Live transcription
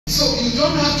So you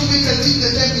don't have to wait until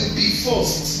the time will be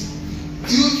forced.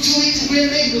 You do it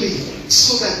willingly,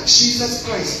 so that Jesus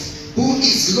Christ, who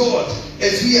is Lord,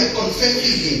 as we are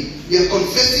confessing Him, we are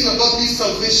confessing about this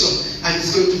salvation, and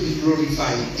it's going to be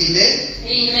glorified. Amen?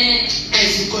 Amen.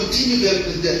 As we continue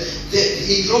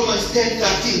in Romans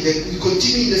 10:13, we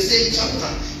continue in the same chapter.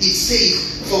 It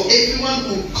says, for everyone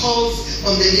who calls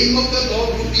on the name of the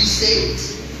Lord will be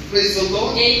saved. Praise the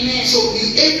Lord. Amen. So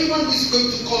everyone who is going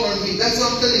to call on Him, that's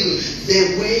what I'm telling you.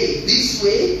 This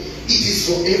way, it is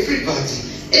for everybody.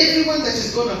 Everyone that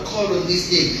is going to call on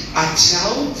this name, a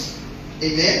child,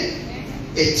 amen,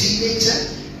 a teenager,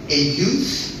 a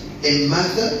youth, a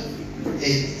mother,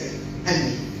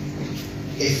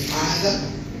 a father.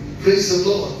 Praise the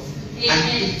Lord. Amen.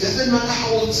 And it doesn't matter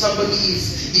how old somebody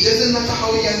is, it doesn't matter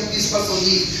how young this person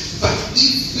is, but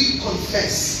if we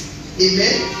confess,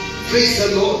 amen, praise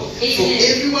the Lord. Amen. For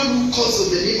everyone who calls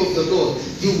on the name of the Lord,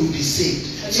 you will be saved.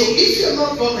 Amen. So if you're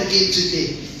not born again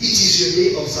today, it is your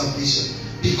day of salvation.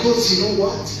 Because you know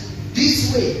what? This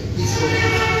way is for you.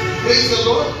 Praise the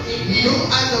Lord. Amen. No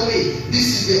other way. This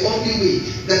is the only way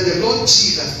that the Lord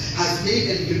Jesus has made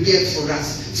and prepared for us,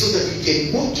 so that we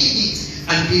can walk in it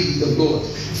and be with the Lord.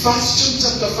 1 John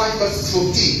chapter 5 verses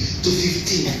 14 to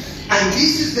 15. And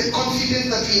this is the confidence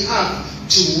that we have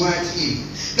toward Him,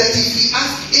 that if we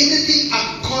ask anything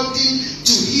according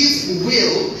to His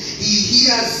will, He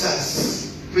hears us.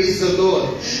 Praise the Lord.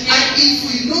 Amen. And if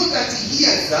we know that He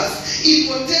hears us, in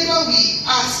whatever we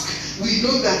ask, we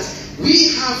know that we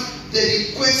have the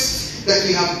request that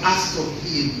we have asked of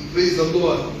Him. Praise the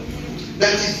Lord.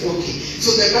 That is okay.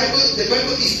 So the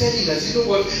Bible is telling us, you know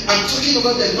what? I'm talking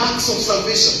about the marks of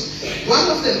salvation. One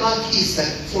of the marks is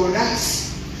that for us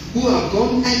who are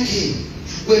born again,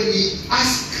 when we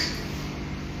ask,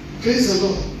 praise the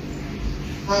Lord.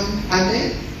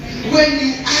 Amen. When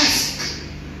you ask,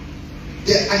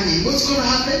 what's going to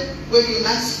happen when you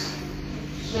ask?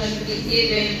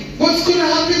 What's going to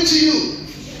happen to you?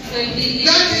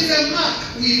 That is a mark.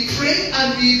 We pray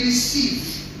and we receive.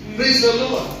 Praise the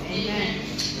Lord. Amen.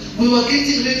 We were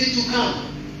getting ready to come.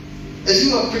 As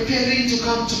we were preparing to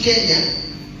come to Kenya,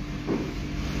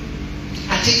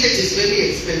 a ticket is very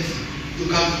expensive to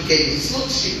come to Kenya. It's not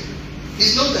cheap.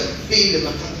 It's not that paying the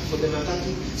matatu for the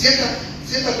matatu.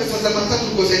 Sieta pesa za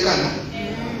matatu kosekana.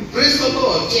 Praise the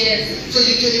Lord. Yes. So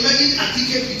you can imagine a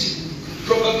ticket which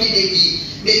probably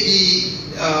maybe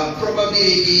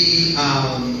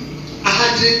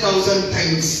 100,000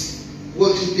 times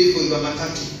what you pay for your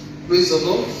matatu. Praise the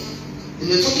Lord. And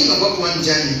we're talking about one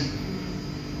journey,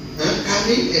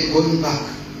 coming and going back.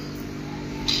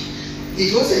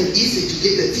 It wasn't easy to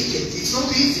get the ticket. It's not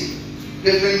easy.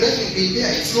 The friend that you've been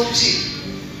there, it's not cheap.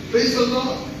 Praise the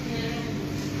Lord.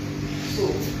 So,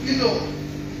 you know,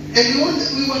 and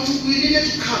we needed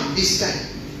to come this time,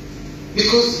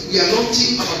 because we are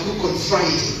launching our book on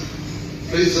Friday.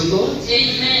 Praise the Lord.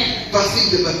 Amen. Passing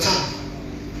the baton.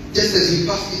 Just as we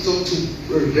passed it on to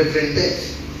Reverend Beth,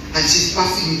 and she's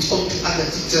passing it on to other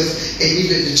teachers and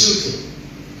even the children.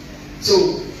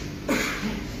 So,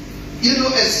 you know,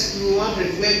 as we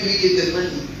wondered where we get the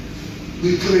money,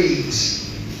 we prayed.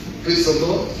 Praise the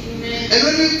Lord. Amen. And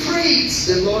when we prayed,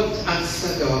 the Lord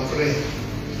answered our prayer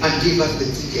and gave us the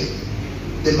ticket,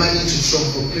 the money to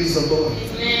travel. Praise the Lord.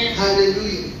 Amen.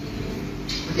 Hallelujah.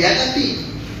 The other thing,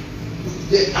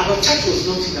 our church was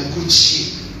not in a good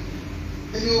shape.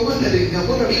 And we were wondering, now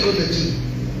what are we going to do?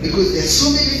 Because there are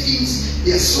so many things,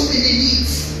 there are so many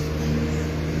needs.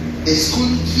 There's school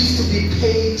fees to be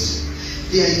paid.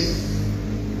 There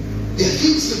are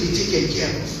things to be taken care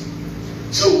of.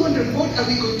 So we wondered, what are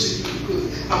we going to do? Because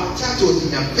our church was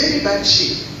in a very bad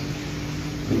shape.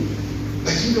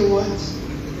 But you know what?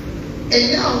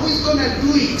 And now who's going to do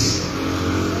it?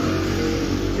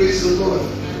 Praise the Lord.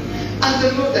 And the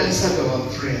Lord answered our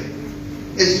prayer.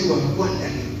 As you are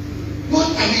wondering, what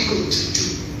are we going to do?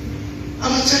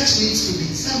 Our church needs to be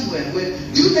somewhere where...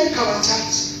 Do you like our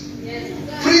church? Yes.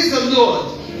 Praise the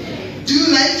Lord. Amen. Do you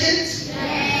like it? Yes.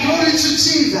 Glory to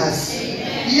Jesus.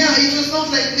 Amen. Yeah, it was not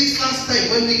like this last time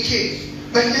when we came.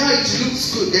 But now it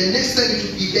looks good. The next time it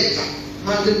will be better.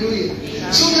 Hallelujah. Amen.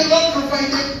 So the Lord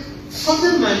provided for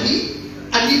the money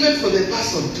and even for the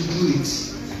person to do it.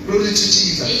 Glory to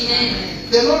Jesus. Amen.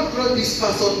 The Lord brought this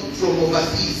person from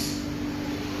overseas.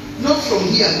 Not from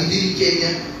here within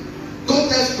Kenya.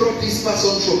 God has brought this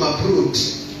person from abroad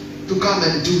to come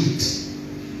and do it.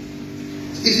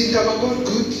 Isn't our God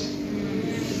good?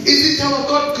 Isn't our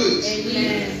God good?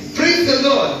 Amen. Praise the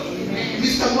Lord. Amen.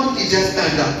 Mr. Monty, just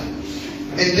stand up.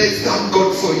 And let's thank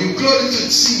God for you. Glory to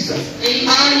Jesus. Amen.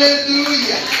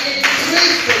 Hallelujah.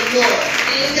 Praise the Lord.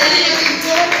 Amen. And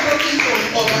God brought you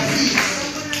from overseas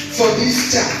for this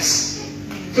church.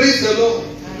 Praise the Lord.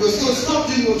 So stop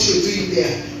doing what you're doing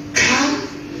there. Come,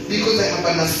 because I have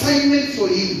an assignment for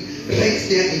you right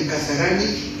there in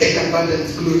Kasarani at Abundant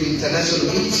Glory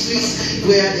International Ministries,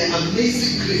 where the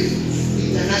Amazing Grace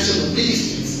International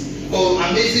Ministries or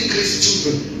Amazing Grace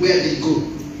Children, where they go,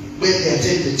 where they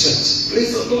attend the church.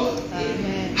 Praise the Lord.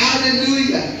 Amen.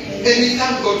 Hallelujah. And we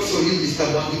thank God for you, Mr.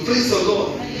 Wami. Praise the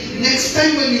Lord. Next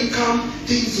time when you come,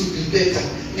 things will be better,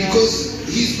 because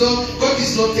God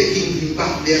is not taking him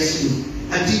back there soon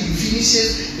until he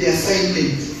finishes the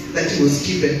assignment that he was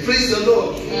given. Praise the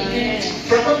Lord. Amen.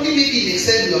 Probably maybe next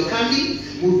time you are coming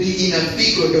will be in a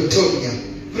big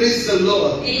auditorium. Praise the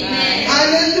Lord. Amen.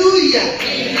 Hallelujah.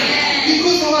 Amen.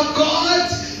 Because our God,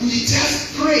 we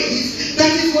just praise.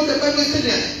 That is what the Bible is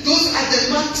telling us. Those are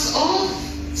the marks of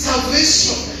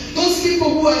salvation. Those people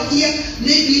who are here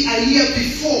maybe a year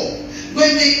before,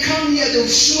 when they come here, they'll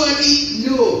surely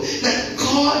know that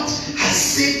God has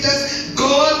saved us.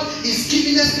 God is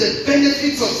giving us the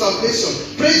benefits of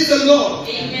salvation. Praise the Lord.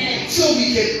 Amen. So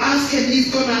we can ask and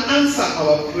he's going to answer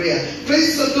our prayer.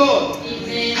 Praise the Lord.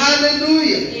 Amen.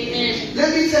 Hallelujah. Amen.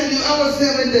 Let me tell you, I was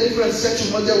there when the Deliverance Church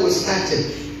Umoja was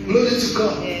started. Glory to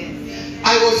God.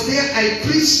 I was there, I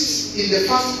preached in the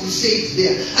first crusade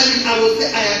there. I mean, I was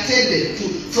there, I attended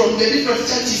from the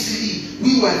Deliverance Church ECD.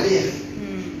 We were there.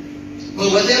 We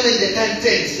were there when the tent,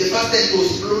 the first tent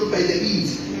was blown by the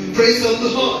wind. Praise the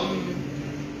Lord.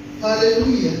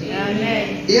 Hallelujah.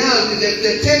 Amen. Yeah,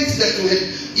 the tent that we had,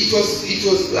 it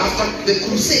was after the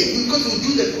crusade, because we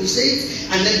do the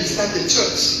crusade and then we start the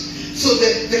church. So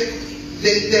the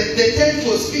tent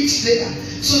was pitched there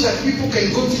so that people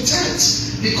can go to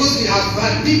church, because we have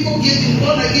had people getting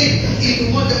born again.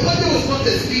 The wonder was not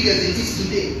as big as it is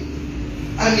today.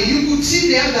 I mean, you could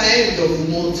see the other end of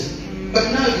Umoja, but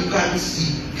now you can't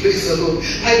see. Praise the Lord.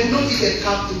 I would not even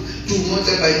come to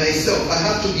Umoja by myself. I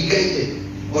have to be guided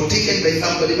or taken by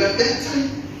somebody. But that time,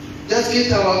 just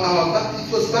get our it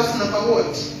was bus number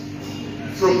what?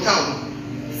 From town.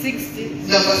 60.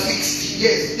 Number 60.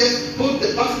 Yes. Just put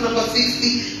the bus number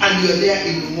 60 and you're there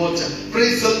in Umoja.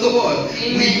 Praise the Lord.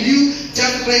 Amen. We knew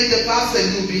just ride the bus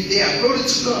and you'll be there. Glory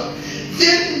to God.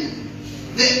 Then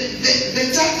the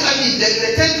church, I mean,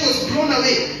 the tent was blown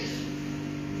away.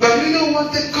 But you know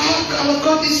what? Our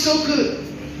God is so good.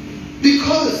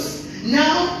 Because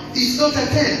now it's not a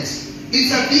tent.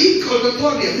 It's a big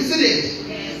auditorium, isn't it?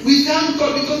 Yes. We thank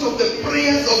God because of the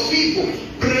prayers of people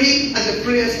praying and the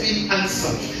prayers being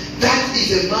answered. That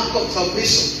is a mark of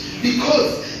salvation.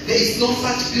 Because there is no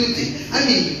such building. I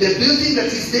mean, the building that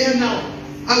is there now,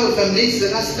 I was amazed the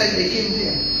last time I came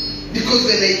there. Because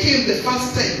when I came the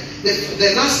first time,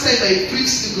 the last time I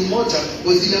preached in Umoja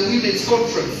was in a women's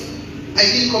conference. I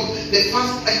think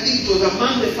it was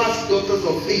among the first daughters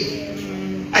of faith.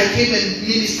 I came and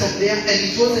ministered there, and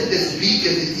it wasn't as big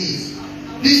as it is.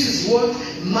 This is what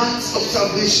marks of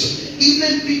salvation.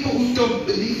 Even people who don't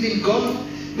believe in God,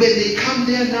 when they come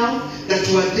there now, that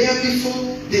were there before,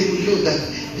 they will know that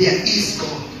there is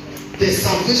God. The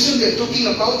salvation we are talking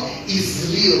about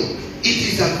is real. It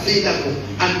is available,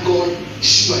 and God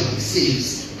surely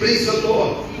saves. Praise the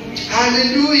Lord.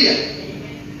 Hallelujah.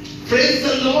 Praise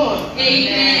the Lord.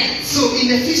 Amen. So in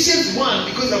Ephesians 1,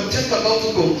 because I'm just about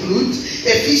to conclude,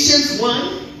 Ephesians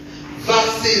 1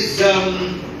 verses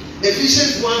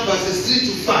 3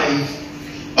 to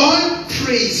 5. All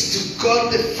praise to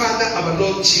God the Father, our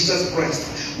Lord Jesus Christ,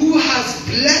 who has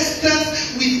blessed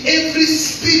us with every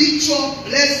spiritual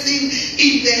blessing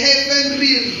in the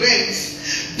heavenly realms,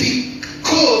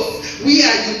 because we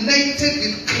are united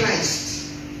with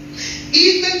Christ.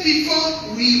 Even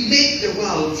before we made the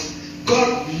world,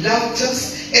 God loved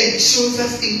us and chose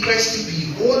us in Christ to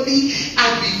be holy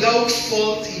and without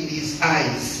fault in his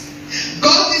eyes.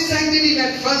 God decided in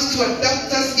advance to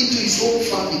adopt us into his own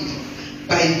family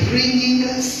by bringing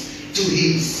us to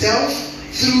himself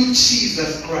through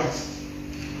Jesus Christ.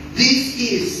 This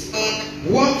is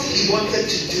what he wanted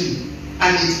to do,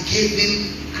 and it gave him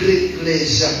great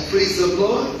pleasure. Praise the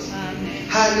Lord. Amen.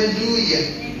 Hallelujah.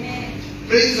 Amen.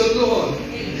 Praise the Lord. Amen.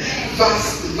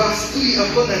 Verse 3,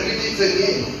 I'm going to read it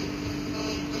again.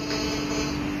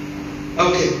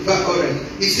 Okay, back alright.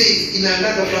 It says in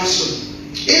another version,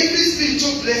 every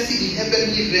spiritual blessing in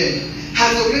heavenly realm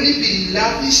has already been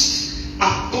lavished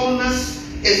upon us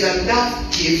as a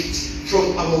love gift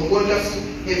from our wonderful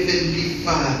heavenly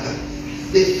Father,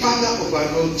 the Father of our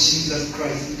Lord Jesus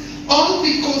Christ. All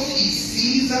because he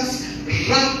sees us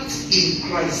wrapped in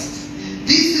Christ.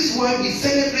 This is why we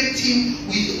celebrate him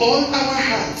with all our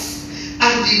hearts.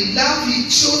 And in love he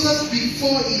chose us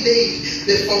before he laid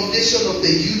the foundation of the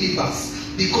universe.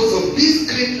 Because of this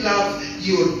great love,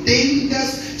 he ordained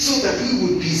us so that we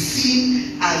would be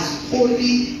seen as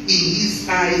holy in his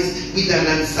eyes with an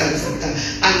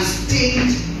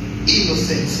unstained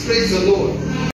innocence. Praise the Lord.